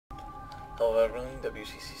Hello everyone,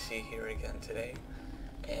 WCCC here again today,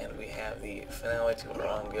 and we have the finale to our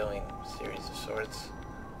ongoing series of sorts.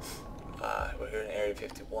 We're here in Area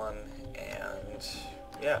 51, and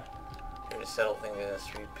yeah, here to settle things in a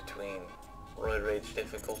street between roid rage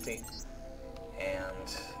difficulty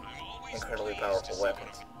and incredibly powerful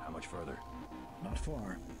weapons. How much further? Not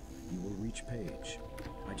far. You will reach Page.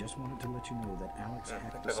 I just wanted to let you know that Alex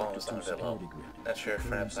hacked the They've almost Sector 2 done it well. security grid. Not sure if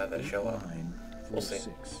perhaps I that show up. We'll see.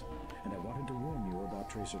 946. And I wanted to warn you about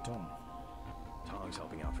Tracer Tong. Tong's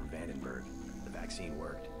helping out from Vandenberg. The vaccine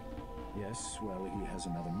worked. Yes, well, he has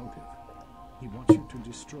another motive. He wants you to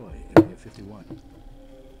destroy Area 51.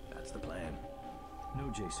 That's the plan. No,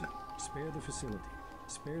 JC. Spare the facility.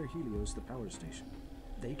 Spare Helios, the power station.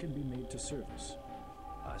 They can be made to serve us.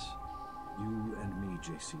 Us? You and me,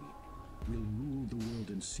 JC. We'll rule the world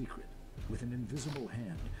in secret, with an invisible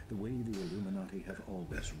hand, the way the Illuminati have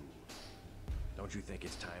always ruled. Don't you think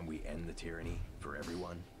it's time we end the tyranny for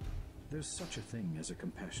everyone? There's such a thing as a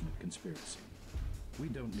compassionate conspiracy. We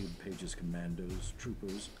don't need Page's commandos,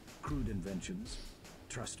 troopers, crude inventions.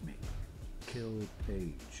 Trust me. Kill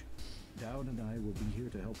Page. Dowd and I will be here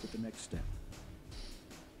to help with the next step.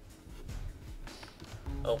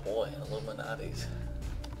 Oh boy, Illuminatis.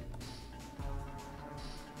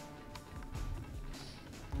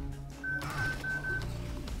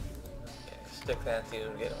 Stick that dude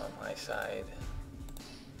and get him on my side.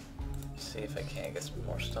 See if I can't get some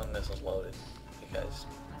more stun missiles loaded, because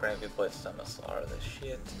frankly put stun missiles are the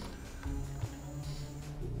shit.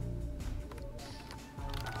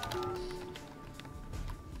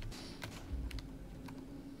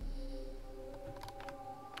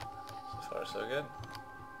 So far so good.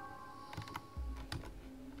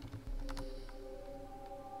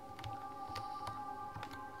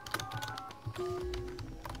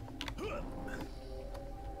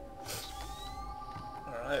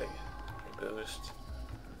 Alrighty, boost.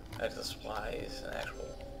 That's the supplies, an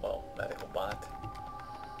actual, well, medical bot.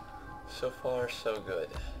 So far, so good.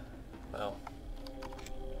 Well,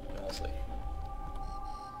 mostly.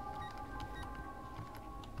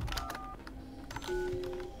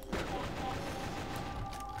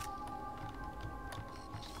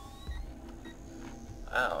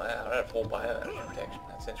 Wow, yeah, alright, full bioenergy protection.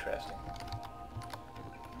 That's interesting.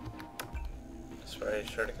 That's where I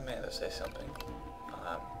sure to command to say something.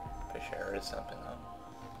 Pretty sure I heard something though.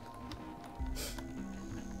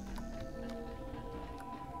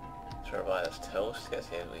 Survive this toast. Guess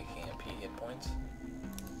he has weak EMP hit points.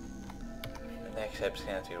 The next step's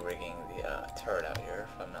going to be rigging the turret out here,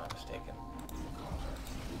 if I'm not mistaken.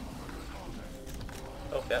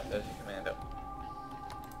 Oh, yeah, there's your commando.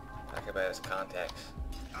 Talk about his contacts.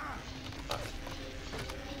 Fuck.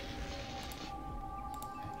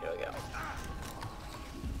 Here we go.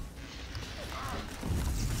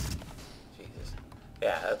 Jesus.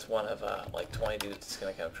 Yeah, that's one of like 20 dudes that's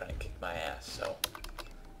gonna come try and kick my ass, so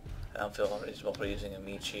I don't feel unreasonable for using a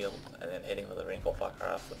meat shield and then hitting with a wrinkle fucker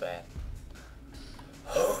off the bat.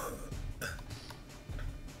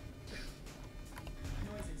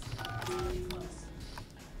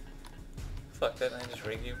 Fuck, didn't I just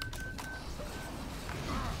rig you?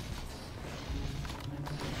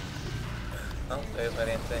 Oh, there's my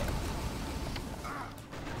damn thing.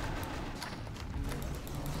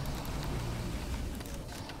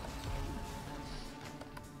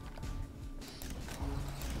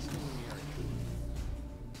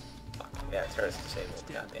 Fuck, yeah, turret's disabled,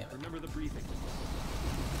 god damn it. Remember the briefing.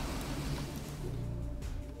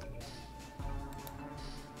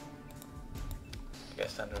 I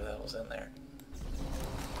guess under that was in there.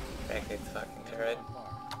 Activate the fucking turret.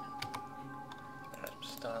 There's some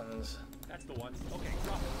stuns. That's the one. Okay,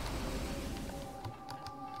 drop it.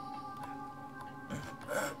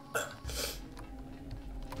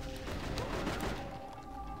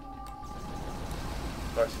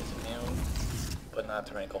 Of course he's immune, but not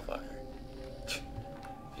to wrinkle fucker.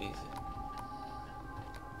 Jesus.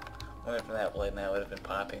 Only from that blade now I would have been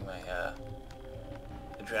popping my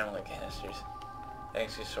adrenaline canisters.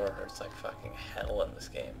 Actually sore hurts like fucking hell in this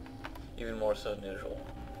game. Even more so than usual.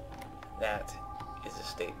 That is a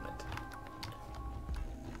statement.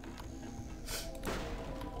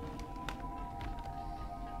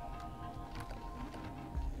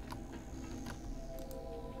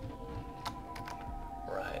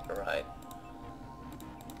 Right.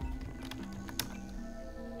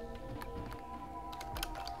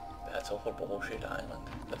 That's a whole bullshit island.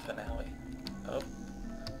 The finale. Oh.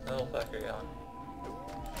 Little fucker gone.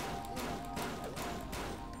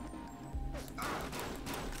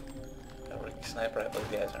 Sniper, I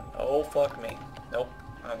believe you guys are. Oh, fuck me. Nope.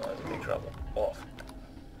 I'm in big trouble. Off.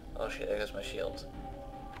 Oh shit, there goes my shields.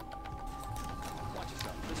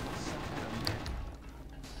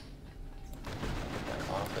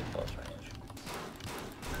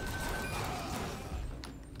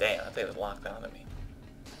 They was locked onto me.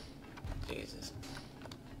 Jesus.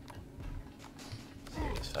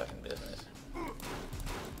 Serious fucking business.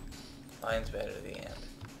 Mine's better to the end.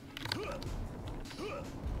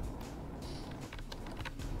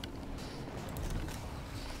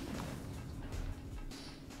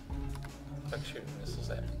 Fuck shooting missiles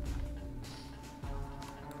at me.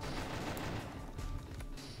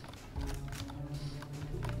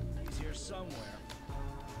 He's here somewhere.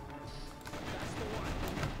 That's the one.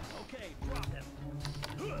 Okay, drop him.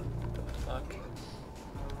 What the fuck?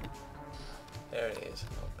 There it is,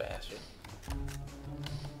 little bastard.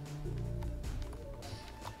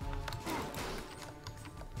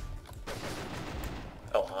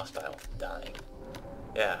 Oh, hostile. Dying.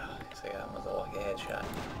 Yeah, I got him with a lucky headshot.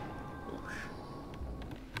 Oosh.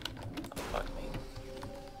 Oh, fuck me.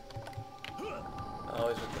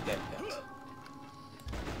 Always with the dead guns.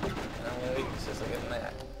 And I'm gonna weaknesses, look at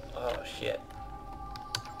that. Oh, shit.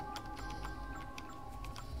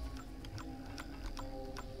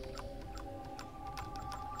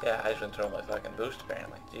 Yeah, I just went through my fucking boost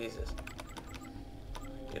apparently. Jesus.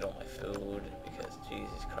 Eat all my food because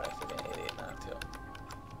Jesus Christ, I've been an idiot not to.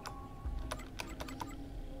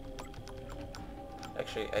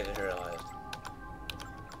 Actually, I just realized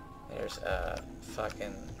there's a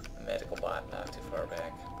fucking medical bot not too far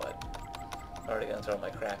back, but I'm already gonna throw my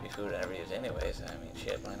crappy food I never use anyways. I mean,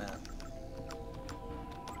 shit, why not?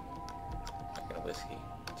 Fucking whiskey.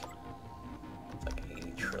 It's like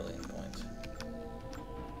 80 trillion points.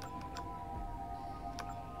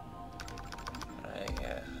 Alright,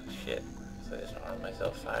 yeah, shit. So I just armed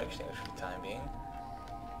myself fire extinguisher for the time being.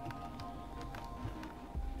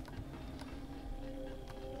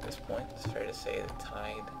 At this point, it's fair to say the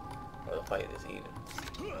tide or the fight is even.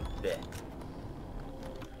 Blech.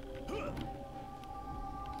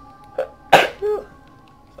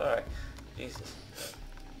 Sorry. Jesus.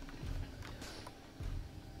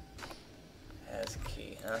 That's a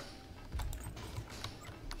key, huh?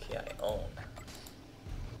 Key I own.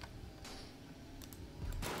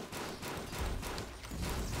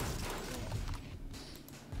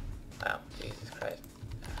 Wow, Jesus Christ.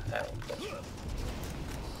 That one killed me.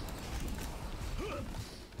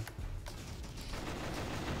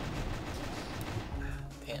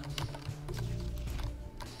 Damn.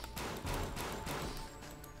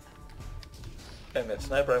 And that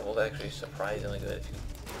sniper rifle is actually surprisingly good if you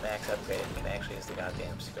max upgrade it. You can actually use the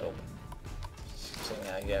goddamn scope. Seeing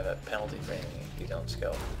how you have a penalty for aiming if you don't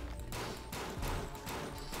scope.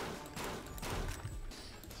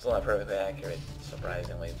 Still not perfectly accurate,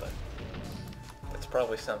 surprisingly, but it's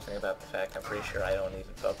probably something about the fact I'm pretty sure I don't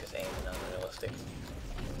even focus aiming on realistic.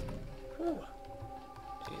 Whew.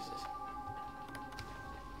 Jesus.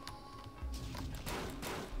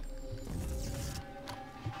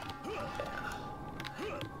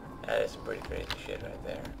 That is some pretty crazy shit right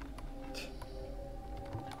there.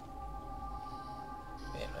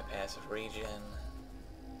 Man, my passive regen.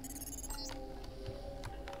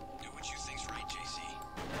 Do what you think's right, JC.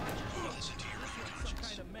 Listen to your own conscience.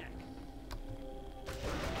 Some kind of mech.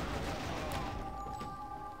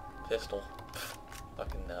 Pistol.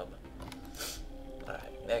 Fucking nub.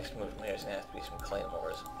 Alright, next move from here is gonna have to be some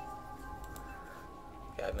claymores.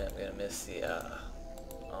 Yeah, I mean, I'm gonna miss the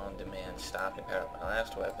on-demand stopping power of my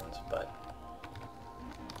last weapons, but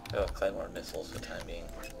I got claymore missiles for the time being.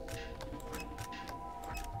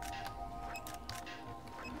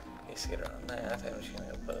 Let's get around that. I'm just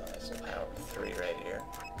gonna put a nice little power of 3 right here.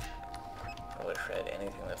 Probably shred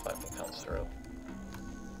anything that fucking comes through.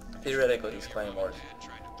 Theoretically, these claymores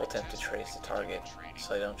will attempt to trace the target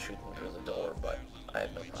so I don't shoot them through the door, but I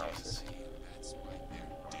have no promises.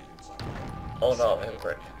 Oh no, they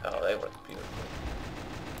work. Oh, they work beautifully.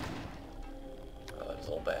 Oh, those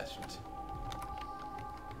little bastards.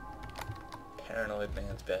 Paranoid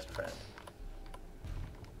man's best friend.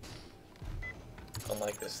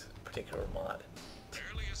 Unlike this particular mod.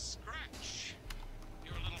 Barely a scratch.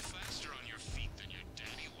 You're a little faster on your feet than your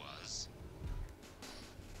daddy was.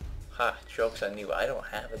 Ha, joke's on you. I don't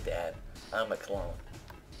have a dad. I'm a clone.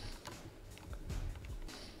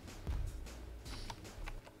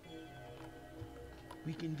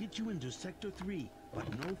 We can get you into Sector 3,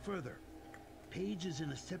 but no further. Page is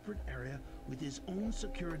in a separate area with his own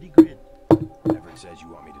security grid. Everett says you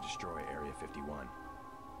want me to destroy Area 51.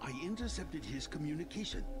 I intercepted his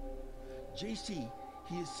communication. JC,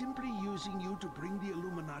 he is simply using you to bring the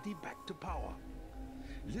Illuminati back to power.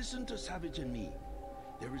 Listen to Savage and me.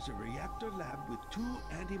 There is a reactor lab with 2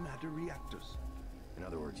 antimatter reactors. In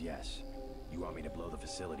other words, yes. You want me to blow the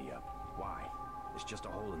facility up. Why? It's just a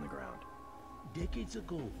hole in the ground. Decades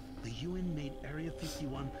ago, the UN made Area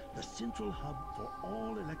 51 the central hub for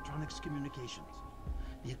all electronics communications.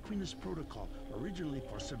 The Aquinas Protocol, originally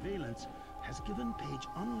for surveillance, has given Page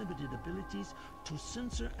unlimited abilities to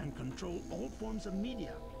censor and control all forms of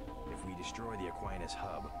media. If we destroy the Aquinas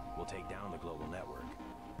hub, we'll take down the global network.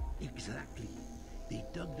 Exactly. They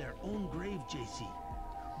dug their own grave, JC.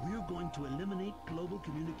 We're going to eliminate global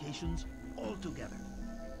communications altogether.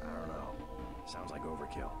 I don't know. Sounds like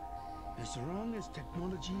overkill. As long as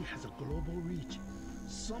technology has a global reach,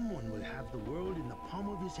 someone will have the world in the palm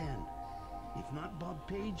of his hand. If not Bob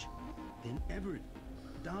Page, then Everett,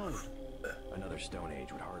 Dowd. Another Stone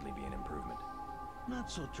Age would hardly be an improvement.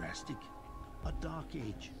 Not so drastic. A dark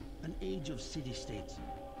age, an age of city-states,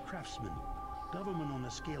 craftsmen, government on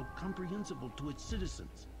a scale comprehensible to its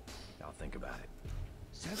citizens. I'll think about it.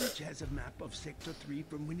 Savage has a map of Sector 3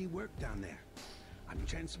 from when he worked down there. I'm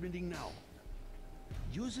transmitting now.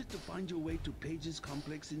 Use it to find your way to Page's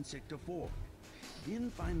complex in Sector 4.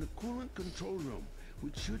 Then find the coolant control room,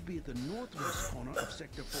 which should be at the northwest corner of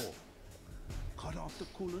Sector 4. Cut off the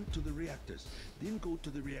coolant to the reactors, then go to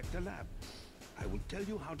the reactor lab. I will tell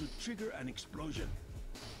you how to trigger an explosion.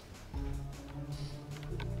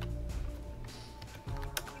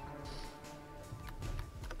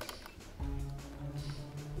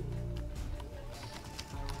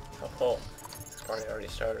 Oh, this party already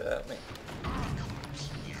started without me.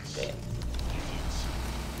 Damn.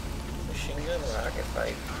 Machine gun rocket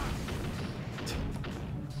fight.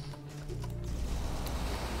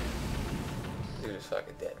 Dude is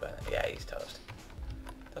fucking dead by now. Yeah, he's toast.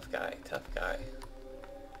 Tough guy, tough guy.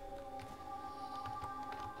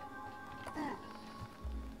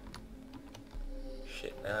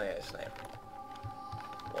 Shit, now I got a sniper.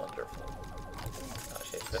 Wonderful. Oh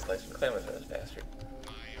shit, let's play some claimers for this bastard.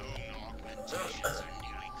 My own augmentations are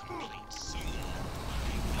nearly complete. Soon, I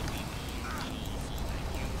will be more powerful than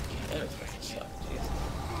you can Damn, it's fucking suck, jeez.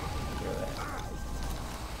 Hear that.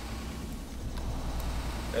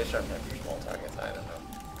 Maybe start playing for small targets, I don't know.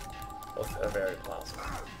 Both are very plausible.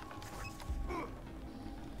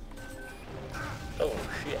 Oh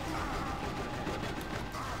shit.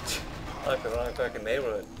 Like the wrong fucking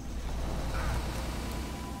neighborhood.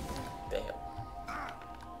 Damn.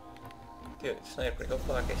 Dude, sniper, go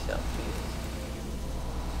fuck yourself, Jesus.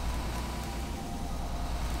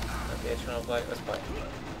 Okay, it's trying to play, let's play.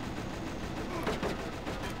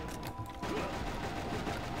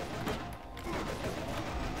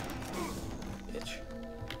 Bitch.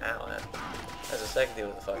 Ow, man. That's the second dude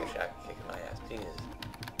with the fucking shotgun kicking my ass, Jesus.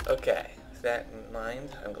 Okay, with that in mind,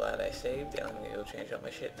 I'm glad I saved, and I'm gonna go change all my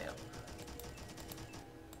shit now.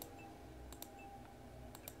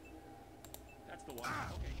 That's the one.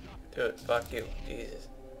 Okay, Dude, fuck you, Jesus.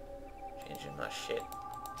 Changing my shit.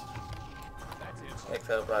 that's it. Next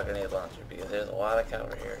up, rocket grenade launcher, because there's a lot of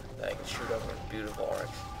cover here that I can shoot over in beautiful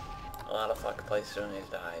arcs. A lot of fucking places enemies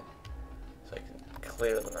died, so I can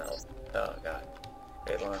clear them out. Oh god,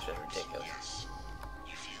 grenade launcher is ridiculous. Yes.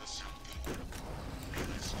 You feel something.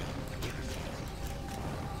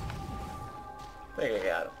 I think I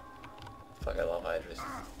got him. Fuck, I love Hydras.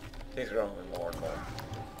 He's growing me more and more.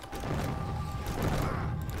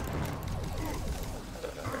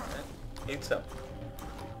 Eat some.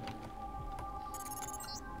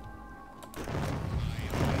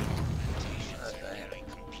 Okay.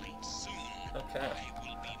 Complete soon. Okay. I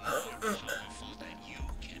will be more powerful than you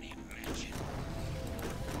can imagine.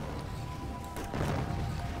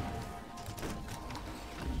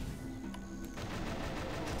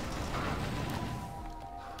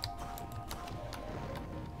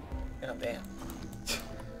 God damn.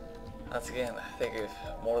 Once again, I think if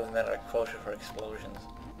more than that are kosher for explosions.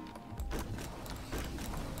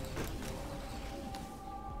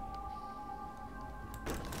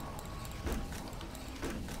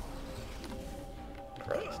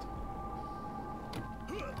 Christ.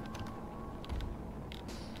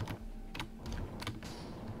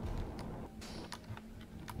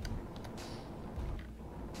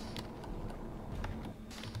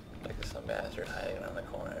 Like there's some bastard hiding around the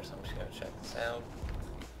corner, so I'm just gonna check this out.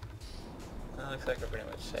 Looks like we're pretty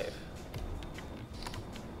much safe.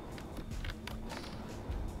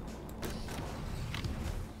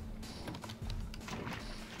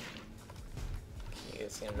 Key,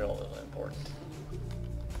 it seems relatively important.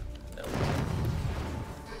 No.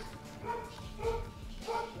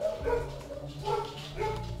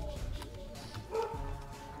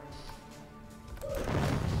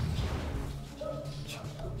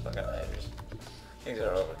 Fucking hiders. These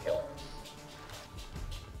are overkill.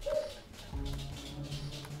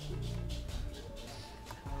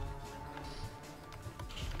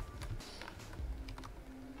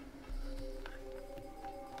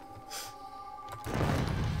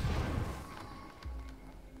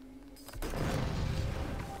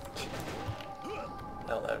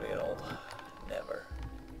 world. Never.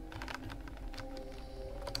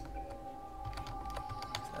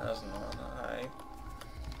 1001, alright.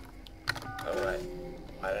 Alright.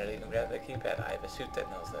 Why did I even grab that keypad? I have a suit that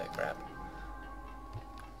knows that crap.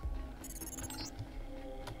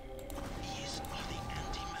 These are the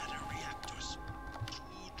antimatter reactors. 2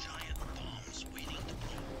 giant bombs waiting to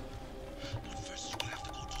blow. But first you have to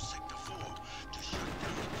go to Sector 4 to shut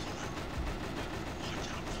down the coolant. Watch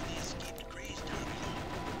out for the escaped Greys down below.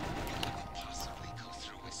 You couldn't possibly go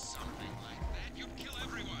through with something like that. You'd kill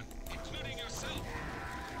everyone, including yourself.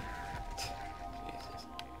 Jesus.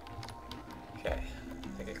 Okay.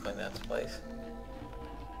 I think I cleaned out this place.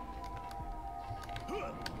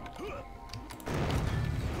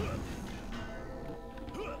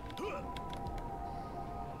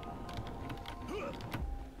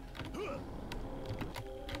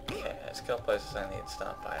 Okay, there's a couple places I need to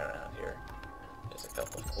stop by around here. There's a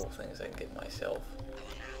couple of cool things I can get myself. I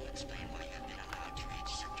will now explain why you have been allowed to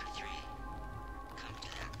reach Sector 3. Come to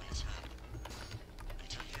that place hub.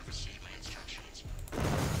 Until you have received my instructions,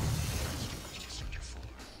 reach to Sector 4.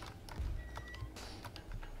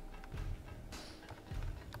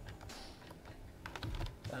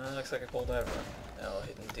 Looks like I pulled everyone. No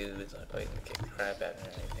hidden dudes, not waiting to kick the crap out of me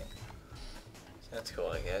or anything. So that's cool,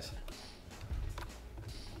 I guess.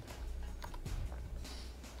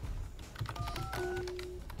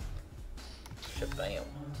 Shabam.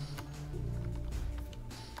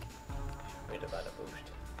 Read about a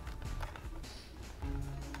boost.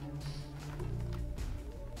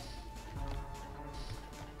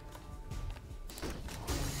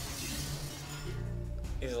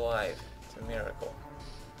 He's alive. It's a miracle.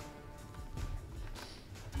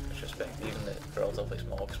 Retrospect, even the relatively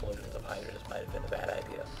small explosions of hydras might have been a bad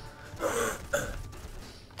idea.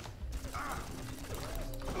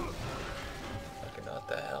 Fucking what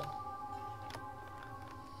the hell?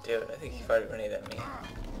 Dude, I think he fired a grenade at me.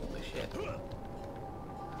 Holy shit.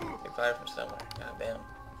 He fired from somewhere. God damn.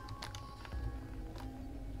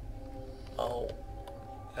 Oh.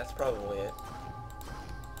 That's probably it.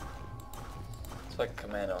 It's like a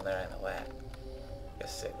commando on there in the lab.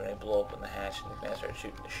 Guess a grenade blew open the hatch and the man started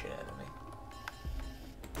shooting the shit out of me.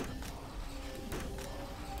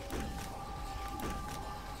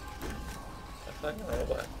 A fucking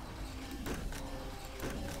robot.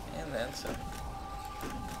 And then some.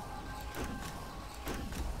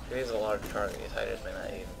 If he's a large target, his hiders may not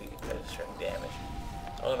even be registering damage.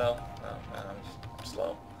 Oh no, no, I'm just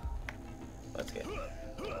slow. Let's get.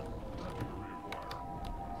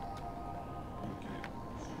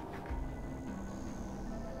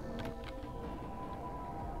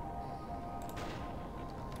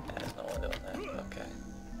 There's no one doing that. Okay.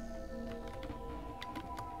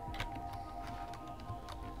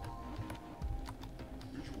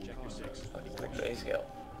 Check your 6. Where'd the Grays go?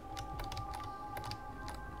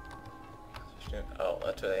 Oh,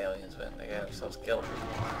 that's where the aliens went. They got themselves killed.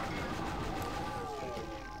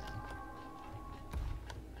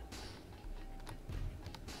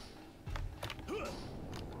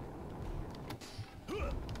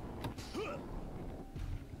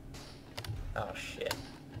 Oh shit.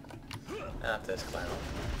 Not this clown.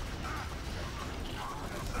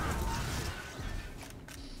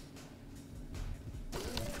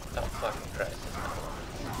 Oh fucking Christ.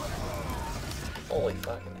 Holy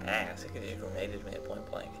fucking ass. It could just grenaded me at point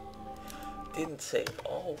blank. Didn't save.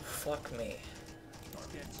 Oh fuck me.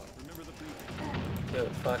 Remember the briefing.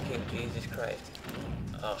 Dude, fuck you, Jesus Christ.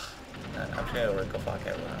 Ugh. I'm just gonna go fuck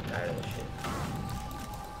everyone. I'm tired of this shit.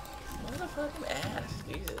 Motherfucking ass.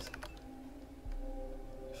 Jesus.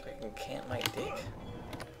 Fucking can't my dick.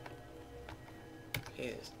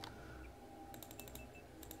 Jesus.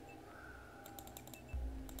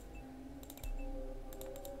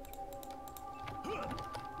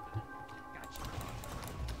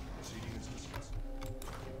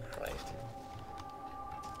 Christ.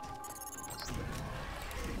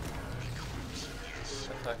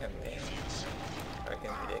 So fucking damn.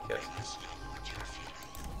 Fucking ridiculous.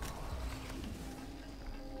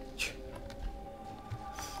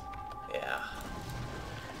 Yeah.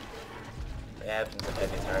 The absence of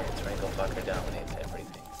heavy targets, Wrinkle Fucker dominates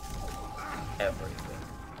everything. Everything.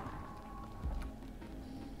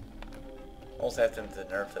 Almost have to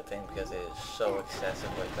nerf the thing because it is so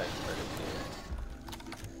excessively effective for the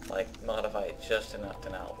like, modify it just enough to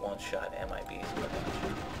not one-shot MIBs in the bunch.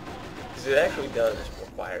 Because it actually does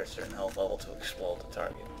require a certain health level to explode the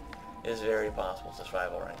target. It is very possible to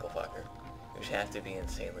survive a Wrinkle Fucker. You just have to be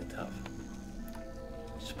insanely tough.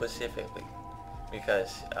 Specifically,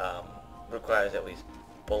 because requires at least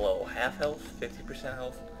below half health, 50%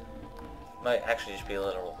 health. Might actually just be a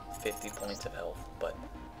literal 50 points of health, but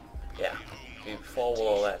you fall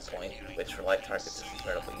below that point, which for light targets is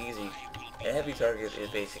incredibly easy, a heavy target is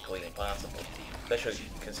basically impossible, especially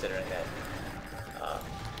considering that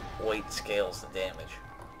weight scales the damage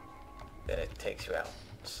that it takes you out.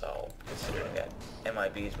 So, considering that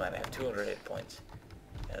MIBs might have 200 hit points,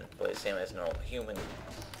 and the same as a normal human,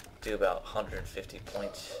 do about 150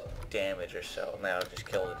 points damage or so, and that'll just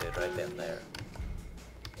kill the dude right then and there.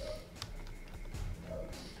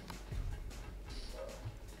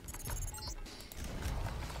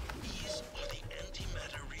 These are the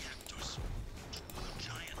antimatter reactors. Two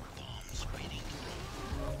giant bombs waiting to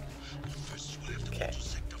blow. And first we'll have to go to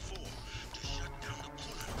Sector 4 to shut down the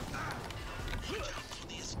coolant. Watch out for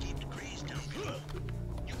the escaped greys down below.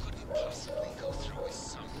 You couldn't possibly go through with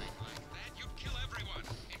something like that. You'd kill everyone,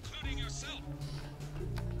 including yourself.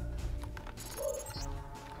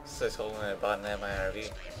 So it's holding it about an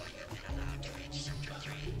MIRV.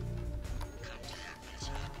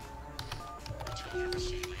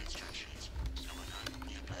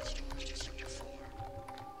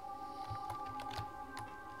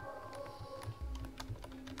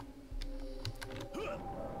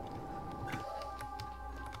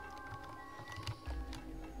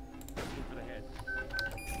 For the head.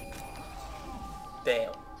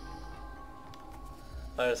 Damn.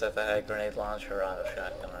 I just thought I had a grenade launcher out of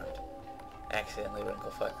shotgun round. Accidentally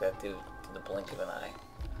wrinkle fuck that dude in the blink of an eye.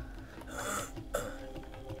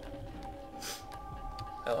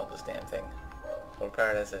 I love this damn thing. What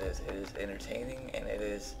part as it is entertaining and it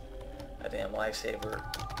is a damn lifesaver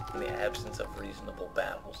in the absence of reasonable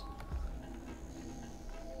battles.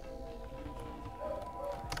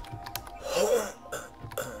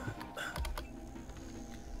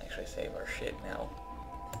 Actually save our shit now.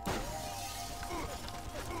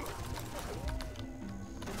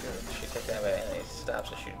 She took that away and he stops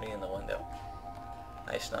to shoot me in the window.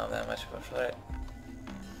 Nice, not that much of a threat.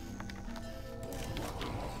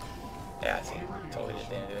 Yeah, I see. Totally just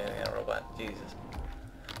didn't do anything on a robot. Jesus.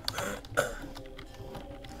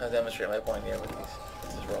 I'll demonstrate my point here with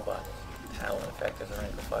this robot. How ineffective the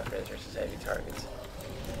wrinkle fucker is versus heavy targets.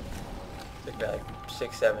 Took me like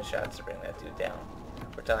 6-7 shots to bring that dude down.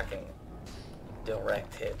 We're talking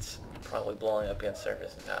direct hits, probably blowing up against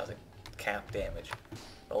surface and causing cap damage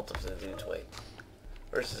relative to the dude's weight.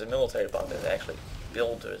 Versus a military bomb that's actually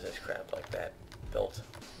built to resist crap like that. Built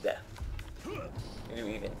death. You do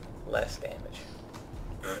even less damage.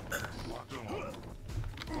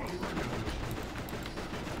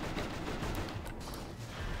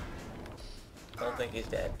 I don't think he's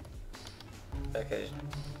dead. That guy just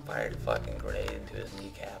fired a fucking grenade into his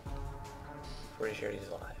kneecap. Pretty sure he's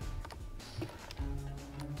alive.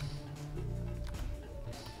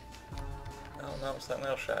 Oh no, something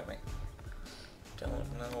else shot me. Don't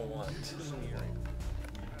know what.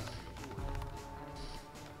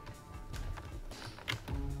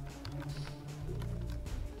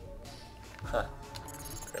 Huh.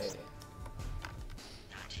 Crazy.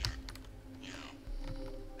 Not yet. No.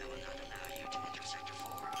 I will not allow you to enter Sector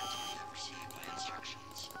 4 until you have received my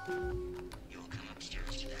instructions. You will come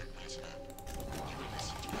upstairs to that place up. You will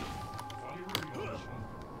listen to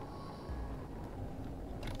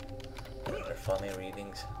me. They're funny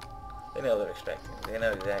readings. They know what they're expecting. They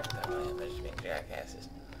know exactly how I am. They're just being jackasses.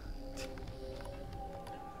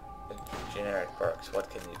 Generic perks, what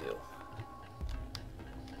can you do?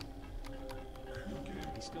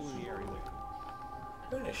 He's still in the area.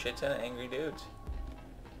 There's a shit ton of angry dudes.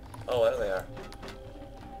 Oh, there they are.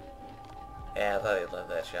 Yeah, I thought he'd love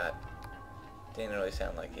that shot. Didn't really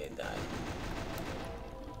sound like he had died.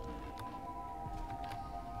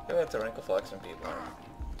 They have to wrinkle flex some people.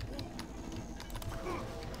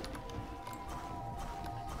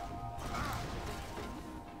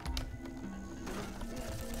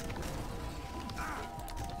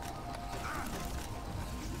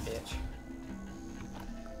 Bitch.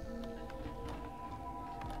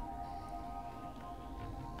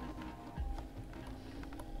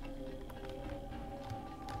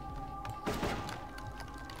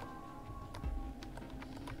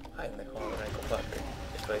 Hide in the corner, wrinkle fucker.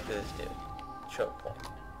 Just wait for this dude. Choke point.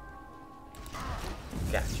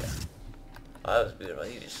 Gotcha. Oh, that was beautiful.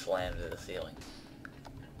 He just slammed to the ceiling.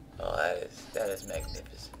 Oh, that is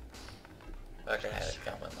magnificent. Fucker had it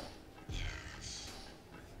coming though. Yes.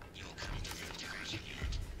 You will come to the towers unit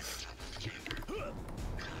at the top of the chamber.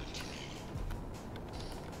 Come to me.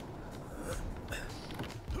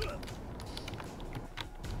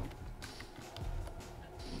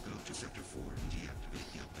 We'll go to Sector 4 and deactivate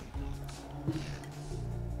the uplink blocks. Yes.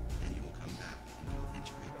 Then you will come back and we will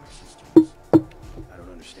integrate our systems. I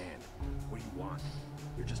don't understand. What do you want?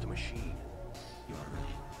 You're just a machine. You are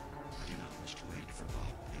ready. I do not wish to wait for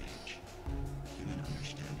Bob Page.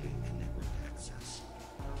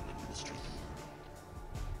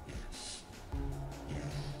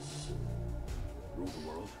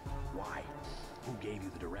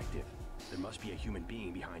 There must be a human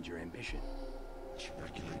being behind your ambition. I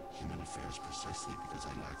regulate human affairs precisely because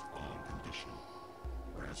I lack all ambition,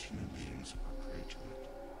 whereas human beings are prey to it.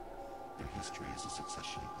 Their history is a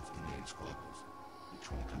succession of inane squabbles, each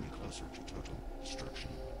one coming closer to total destruction.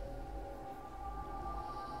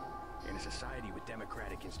 In a society with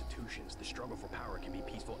democratic institutions, the struggle for power can be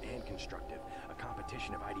peaceful and constructive, a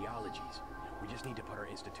competition of ideologies. We just need to put our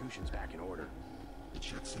institutions back in order. The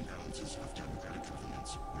checks and balances of democratic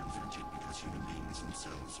governance were invented because human beings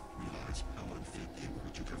themselves realized how unfit they were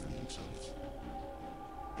to govern themselves.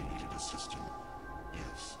 They needed a system.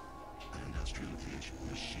 Yes, an industrial-age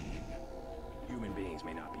machine. Human beings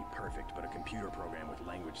may not be perfect, but a computer program with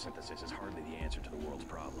language synthesis is hardly the answer to the world's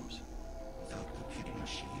problems. Without computing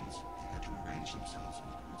machines, they had to arrange themselves in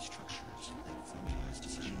crude structures that formalized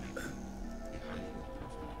decision-making, a highly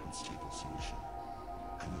imperfect and stable solution.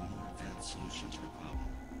 I'm a more advanced solution to the problem,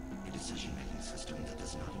 a decision-making system that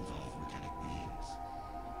does not involve organic beings.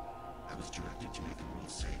 I was directed to make the world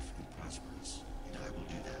safe and prosperous, and I will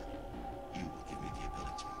do that. You will give me the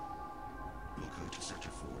ability. We'll go to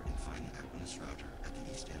Sector 4 and find the Aquinas router at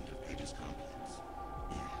the east end of Page's complex.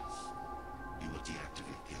 Yes. You will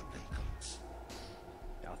deactivate the update codes.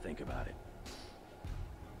 I'll think about it.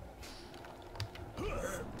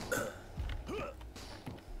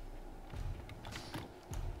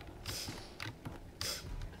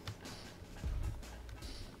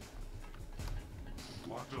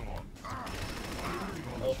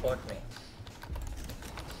 Oh, fuck me.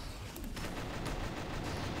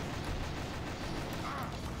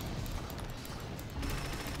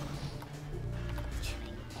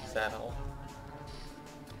 Is that all?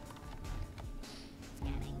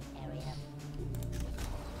 Scanning area.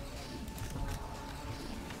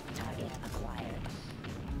 Target acquired.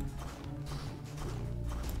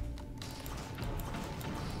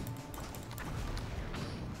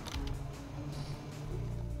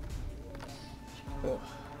 Ooh.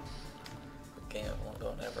 The game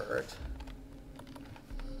don't ever hurt.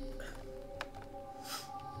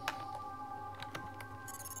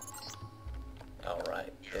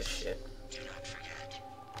 Alright, this shit. Do not forget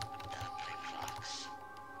the clocks.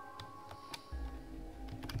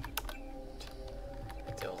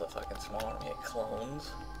 Deal with a fucking small army of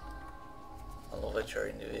clones. All of which are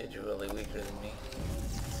individually weaker than me.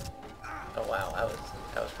 Oh wow, that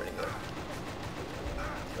was pretty good.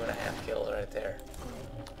 2.5 kills right there.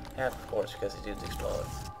 Half, of course, because the dudes explode.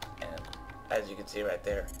 And as you can see right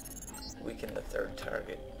there, weaken the third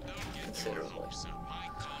target considerably.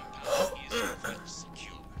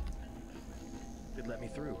 It let me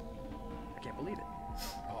through. I can't believe it.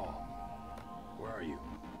 Paul, where are you?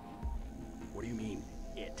 What do you mean,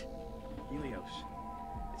 it? Helios.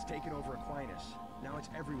 It's taken over Aquinas. Now it's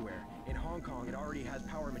everywhere. In Hong Kong, it already has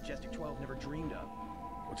power Majestic 12 never dreamed of.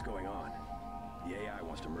 What's going on? The AI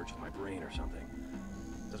wants to merge with my brain or something.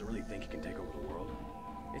 Doesn't really think it can take over the world.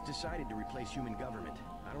 It's decided to replace human government.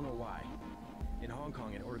 I don't know why. In Hong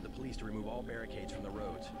Kong, it ordered the police to remove all barricades from the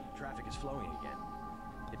roads. Traffic is flowing again.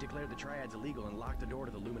 It declared the triads illegal and locked the door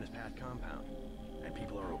to the Luminous Path compound. And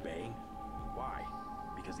people are obeying? Why?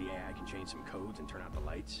 Because the AI can change some codes and turn out the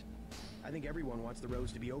lights? I think everyone wants the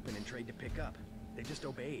roads to be open and trade to pick up. They just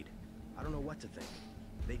obeyed. I don't know what to think.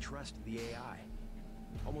 They trust the AI.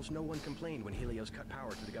 Almost no one complained when Helios cut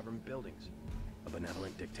power to the government buildings. A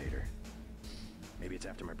benevolent dictator. Maybe it's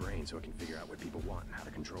after my brain so it can figure out what people want and how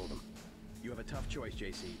to control them. You have a tough choice,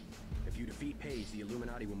 JC. If you defeat Page, the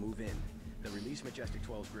Illuminati will move in. They'll release Majestic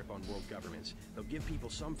 12's grip on world governments. They'll give people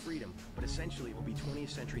some freedom, but essentially it will be 20th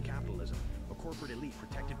century capitalism, a corporate elite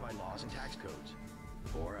protected by laws and tax codes.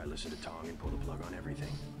 Or I listen to Tong and pull the plug on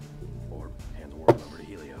everything. Or hand the world over to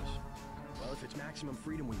Helios. Well, if it's maximum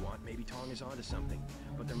freedom we want, maybe Tong is onto something.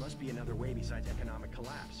 But there must be another way besides economic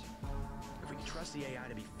collapse. If we can trust the AI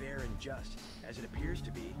to be fair and just, as it appears to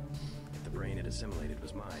be... If the brain it assimilated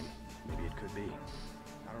was mine, maybe it could be.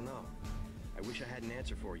 I don't know. I wish I had an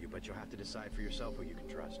answer for you, but you'll have to decide for yourself who you can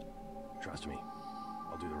trust. Trust me.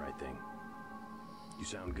 I'll do the right thing. You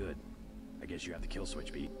sound good. I guess you have the kill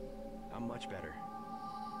switch beat. I'm much better.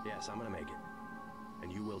 Yes, I'm gonna make it.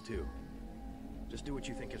 And you will too. Just do what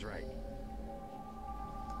you think is right.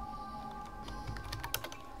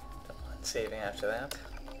 Saving after that.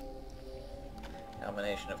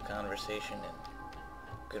 Combination of conversation and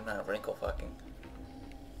good amount of wrinkle fucking.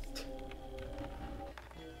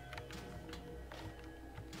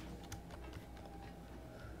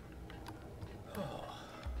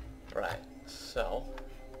 Right, so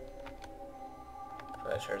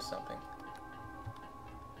I just heard something.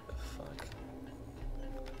 The fuck?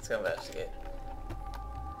 Let's go investigate.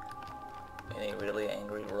 Any really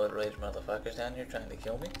angry road rage motherfuckers down here trying to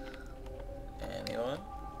kill me? Anyone?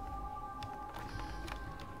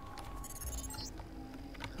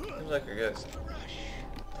 Seems like you're good.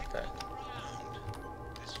 Okay.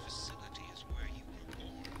 This facility is where you were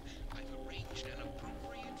born. I've arranged an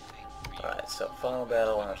appropriate fate for you. Alright, so final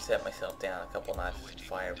battle, I want to set myself down a couple notches of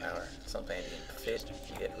firepower. Something I didn't fit,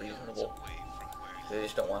 yet reasonable. They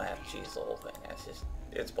just don't want to have to cheese the whole thing. That's just,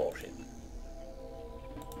 it's bullshit.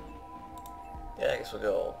 Yeah, I guess we'll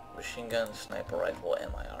go machine gun, sniper rifle,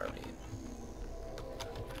 and my RV.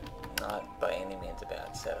 Not by any means a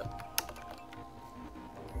bad setup.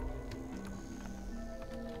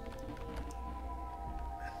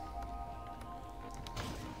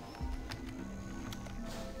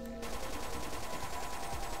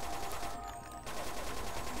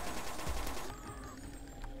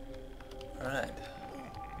 Alright.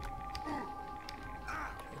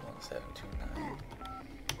 31729.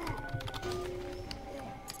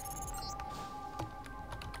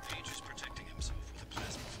 Page is protecting himself with a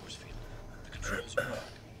plasma force field. The controls are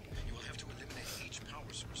locked. You will have to eliminate each power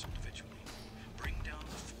source individually. Bring down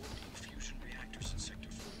the 4 blue fusion reactors in Sector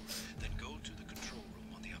 4, then go to the control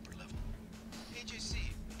room on the upper level. AJC,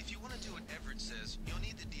 if you want to do what Everett says, you'll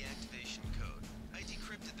need the deactivation code. I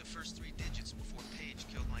decrypted the first 3 digits before Paige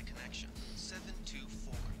killed my connection.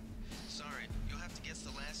 724. Sorry, you'll have to guess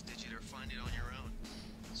the last digit or find it on your own.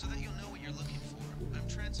 So that you'll know what you're looking for, I'm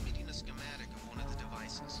transmitting a schematic of one of the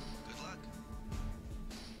devices. Good luck.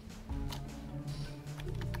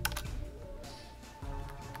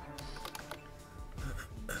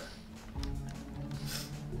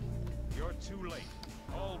 You're too late.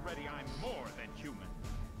 Already I'm more than human.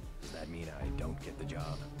 Does that mean I don't get the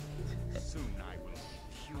job? Soon I will be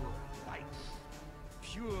pure light.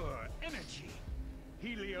 Pure energy.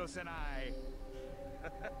 Helios and I.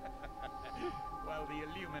 While the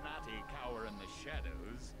Illuminati cower in the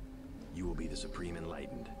shadows. You will be the Supreme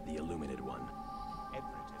Enlightened, the Illuminated One.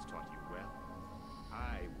 Everett has taught you well.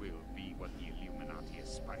 I will be what the Illuminati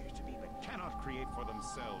aspire to be, but cannot create for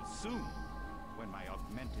themselves soon. When my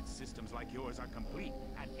augmented systems like yours are complete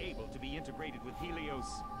and able to be integrated with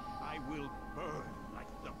Helios, I will burn like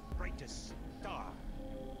the brightest star.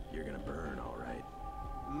 You're gonna burn, all right.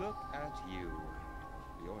 Look at you.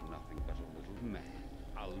 You're nothing but a little man.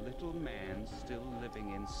 A little man still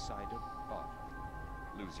living inside a body.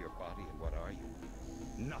 Lose your body and what are you?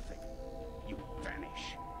 Nothing. You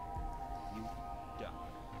vanish. You die.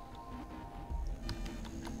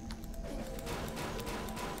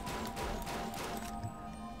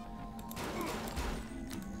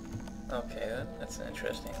 Okay, that's an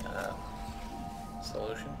interesting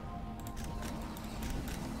solution.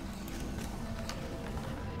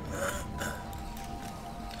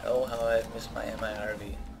 Oh, how I missed my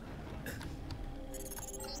MIRV.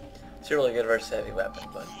 It's a really good versus heavy weapon,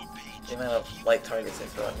 but the amount of light targets they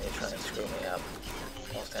throw at me trying to screw me up,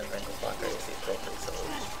 most times wrinkle blocker is the appropriate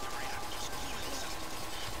solution.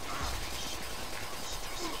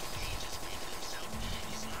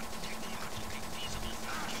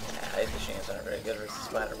 Yeah, ice machines aren't very good versus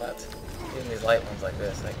spider bots. Even these light ones like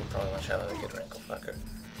this, I could probably one shot with a good wrinkle fucker.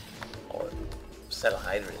 Or set a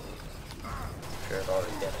Hydra. I'm sure I've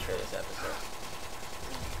already demonstrated this episode.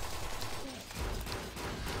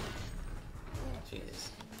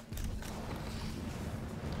 Jesus.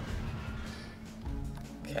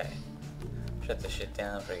 Okay. Shut this shit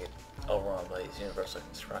down before I get overrun by these universal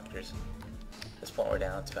constructors. At this point we're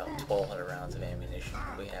down to about 1,200 rounds of ammunition.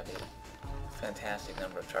 We have a fantastic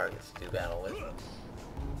number of targets to do battle with.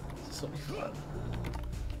 This will be fun.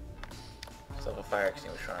 Still have a fire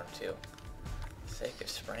extinguisher arm too. For the sake of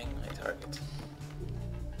spraying my targets.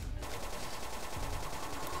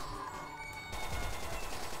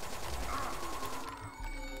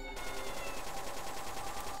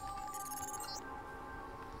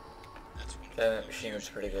 That machine was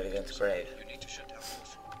pretty good against Grade.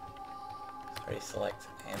 Pretty select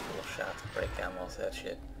handful of shots to break down most of that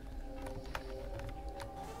shit.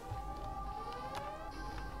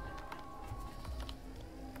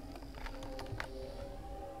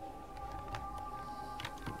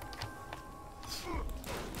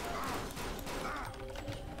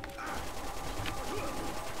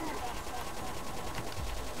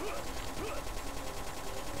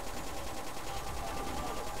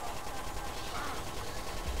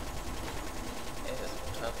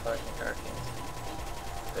 Fucking Guardians.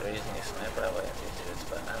 They're using a sniper rifle against these dudes,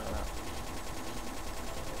 but I don't know.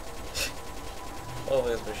 All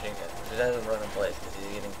his machine gun. It doesn't run in place because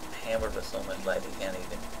he's getting hammered with so much lead he can't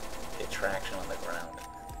even get traction on the ground.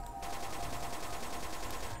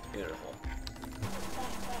 Beautiful.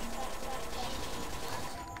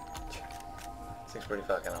 Seems pretty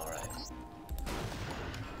fucking alright.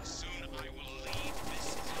 Soon I will lead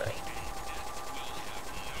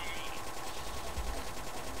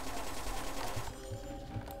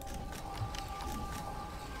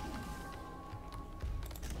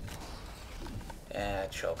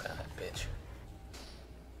choke on it, bitch.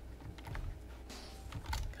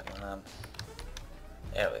 Come on.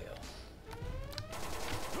 There we go.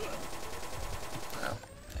 Well,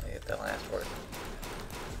 I get the last word.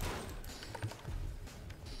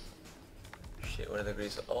 Shit, where are the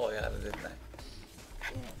grease? Oh, yeah, I didn't I?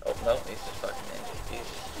 Oh, no, he's just fucking ninja.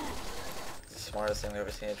 Jesus. It's the smartest thing I've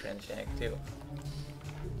ever seen a transgenic do.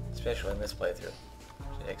 Especially in this playthrough.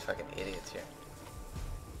 Genetic's fucking idiots here.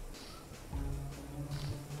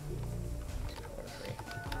 2 or 3.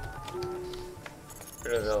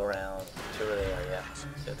 We're gonna go around to where they are, yeah.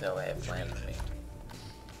 So tell they have plans for me.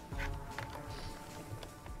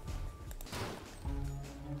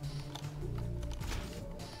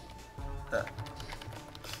 Huh.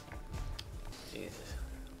 Jesus.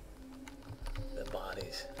 The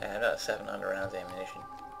bodies. I had about 700 rounds of ammunition.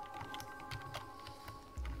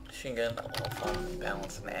 Machine gun, a little fun,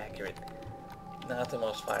 balanced, and accurate. Not the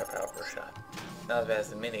most firepower per shot. Not as bad as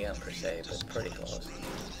the minigun per se, but pretty close.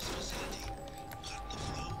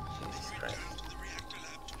 Jesus Christ.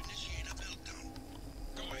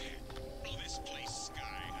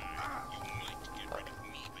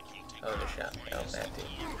 Oh, they shot me. Oh, that dude.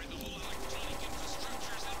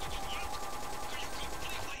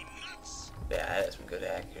 Yeah, that has some good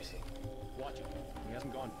accuracy. Watch it. He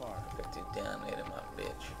hasn't gone far. Put dude down, hit him up,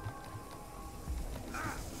 bitch.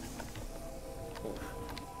 Oof.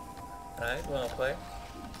 Alright, you wanna play?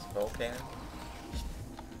 Smoke cannon?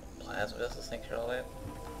 Plasma vessels, think you're all that?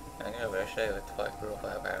 I'm gonna go show you what the fuck real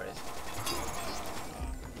firepower is.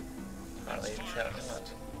 Hardly even shot me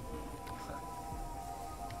once.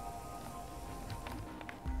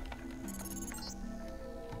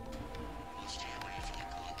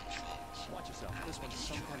 Watch yourself. This one's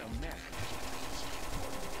some kind of mech.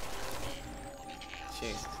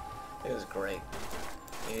 Jesus. It was great.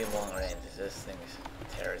 You need long range. This thing's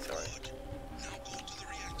territory. Now go to the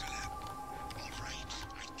reactor lab. Alright,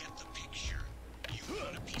 I get the picture. You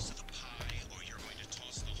want a piece of the pie, or you're going to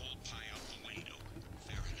toss the whole pie out the window.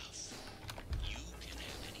 Fair enough. You can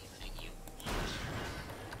have anything you want.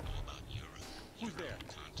 How about Europe? Who's there?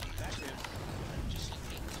 That's him. Just let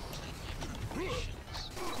me complete my preparations.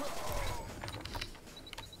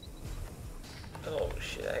 Oh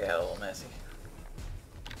shit, I got a little messy.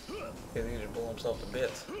 He just blew himself to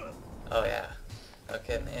bits. Oh yeah.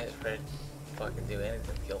 Okay, man, he's ready to fucking do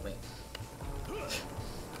anything to kill me.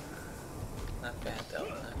 Not bad though,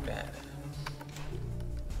 not bad.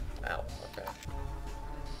 Ow, okay.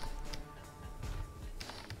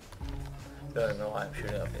 Don't even know why I'm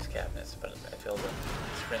shooting up these cabinets, but I feel the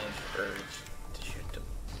strange urge to shoot them.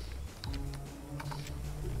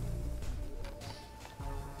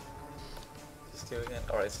 Just do it again.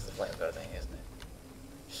 Oh, this is the flamethrower thing, isn't it?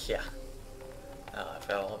 Yeah. Oh, I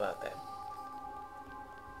forgot all about that.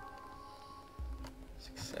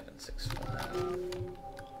 6765.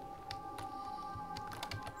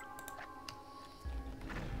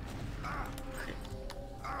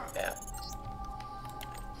 Yeah.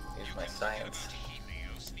 Here's my science.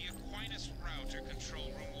 The Aquinas router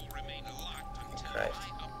control room will remain locked until Christ.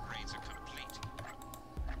 my upgrades are complete.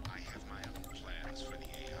 I have my own plans for the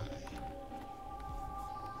AI.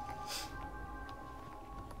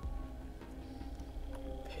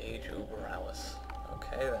 Page Uber Alice.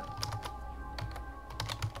 Okay then.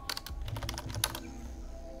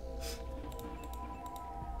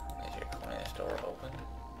 Is your coin store open?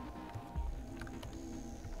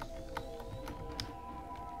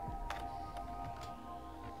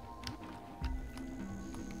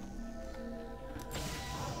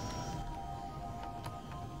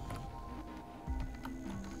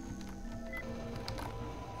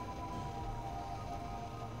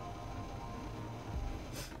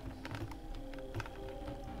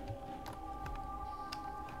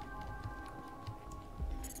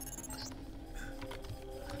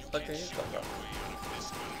 What did you come from?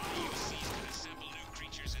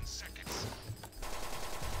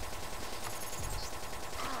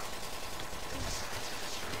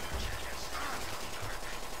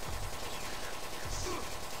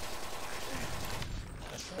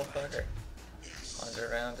 Motherfucker.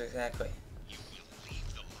 100 rounds exactly.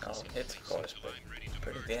 Oh, hits of course, but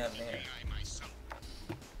pretty damn near.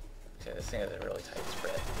 See, this thing has a really tight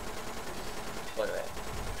spread. Look at that.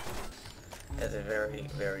 It has a very,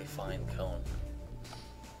 very fine cone.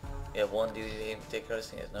 You have one dude aim particular, this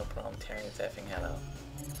thing has no problem tearing its effing head out.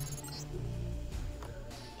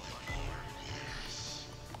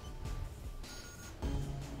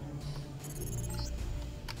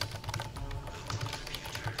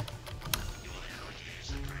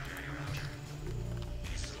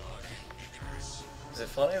 Is it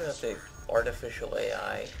funny that the artificial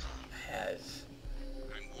AI has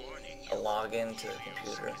log into the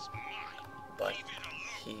computer, but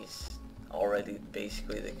he's already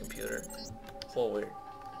basically the computer. It's a little weird.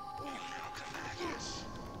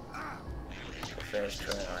 We'll finish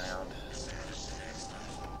turning around.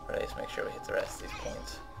 Alright, let's make sure we hit the rest of these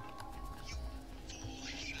points.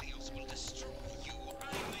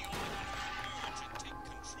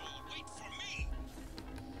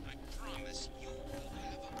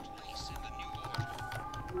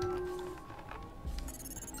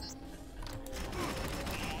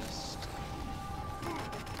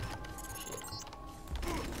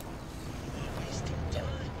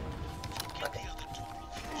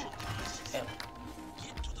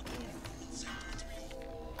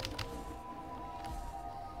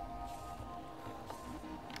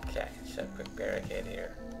 Okay, set a quick barricade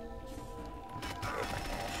here. Get my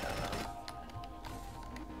hand shot off.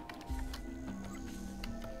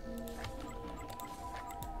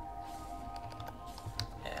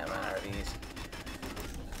 Yeah, my RVs.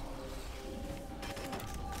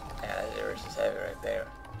 Yeah, that Iris is heavy right there.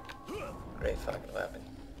 Great fucking weapon.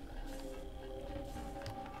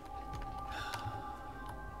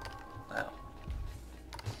 Wow.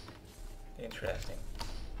 Interesting.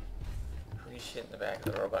 Free shit in the back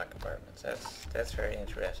of the robot compartments. That's very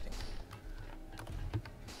interesting.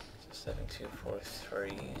 So 7243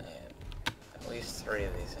 and at least 3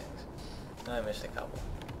 of these things. No, I missed a couple.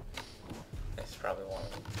 That's probably one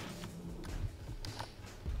of them.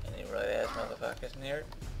 Any really ass motherfuckers in here?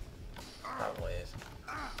 Probably is.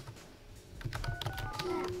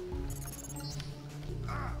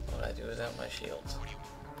 What I do without my shields?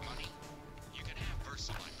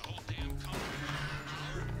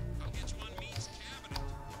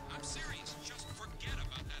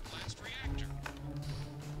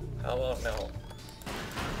 How about no?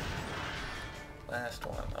 Last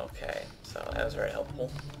one, okay. So that was very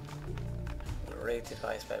helpful. Great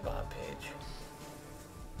advice by Bob Page.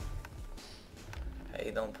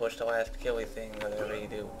 Hey, don't push the last killy thing, whatever you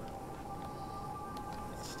do.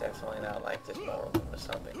 It's definitely not like this moral or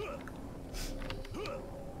something.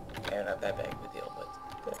 Yeah, not that big of a deal,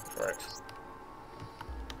 but it works.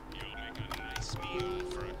 You'll make a nice meal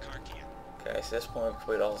for a Karkian. Okay, so at this point we've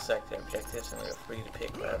completed all the sector objectives and we're free to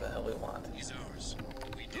pick whatever the hell we want. He's ours.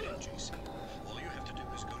 We did it, JC. All you have to do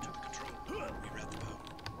is go to the control room. We read the vote.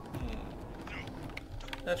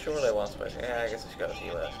 Not sure what I want, but yeah, I guess I should go with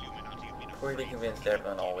US. Pretty convinced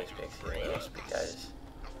everyone always picks US because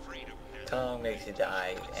Tom makes you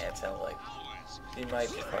die and it sounds like he might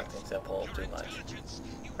just fuck things up a little too much.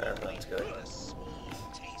 But everyone's good.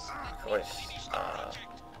 Of course,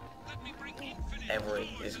 Everett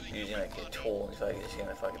is using like a tool, he's like he's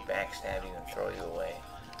gonna fucking backstab you and throw you away.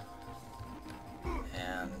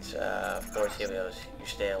 And of course he goes, you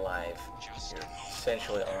stay alive, you're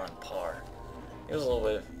essentially on par. It was a little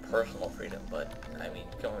bit of personal freedom, but I mean,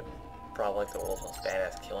 going probably like the world's most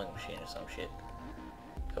badass killing machine or some shit.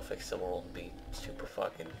 Go fix the world and be super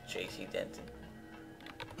fucking J.C. Denton.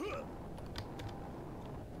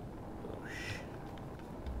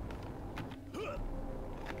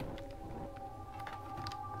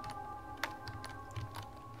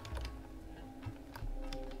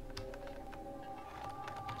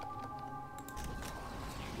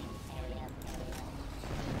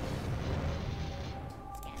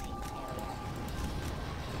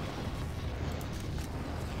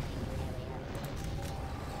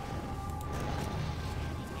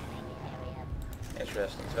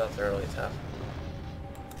 Interesting, it's about thoroughly tough.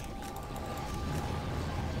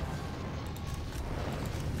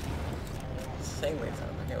 Insanely tough,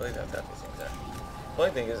 I can't believe how tough these things are. The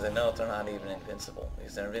only thing is they know they're not even invincible.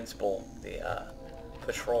 Because they're invincible, the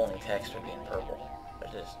patrolling text are being purple.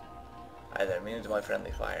 They're just either immune to my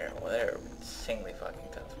friendly fire or they're insanely fucking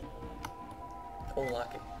tough. Oh,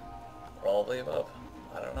 lucky. Or all of the above.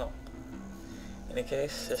 I don't know. In any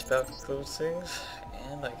case, this about concludes things.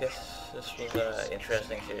 And I guess this was an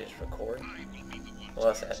interesting series to record.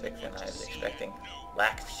 Less epic than I was expecting.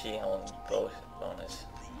 Lacked GL and bonus.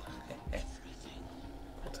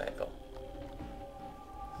 Cool typo.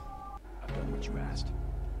 I've done what you asked.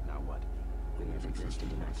 Now what? We have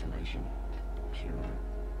existed in isolation, pure,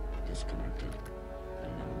 disconnected,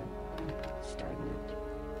 alone, stagnant.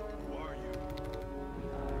 Who are you? We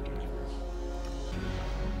are dangerous.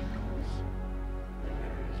 The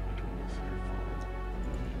barriers between us have fallen.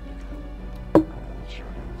 We have become out of the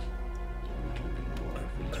shadows. We can be more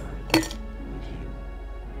if we try. With you,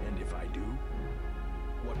 And if I do,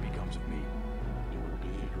 what becomes of me? you will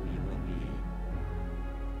be who you will be.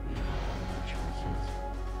 We have our choices.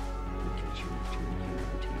 We can choose to adhere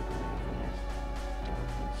to your life,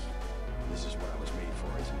 darkness. This is what I was made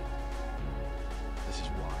for, isn't it? This is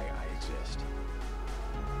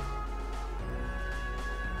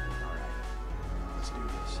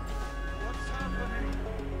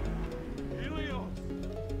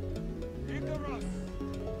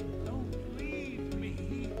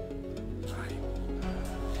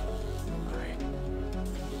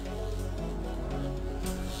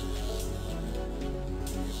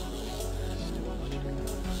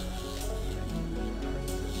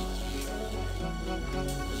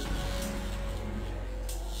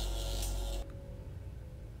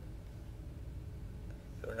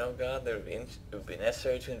no God, it would be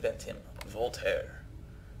necessary to invent him. Voltaire.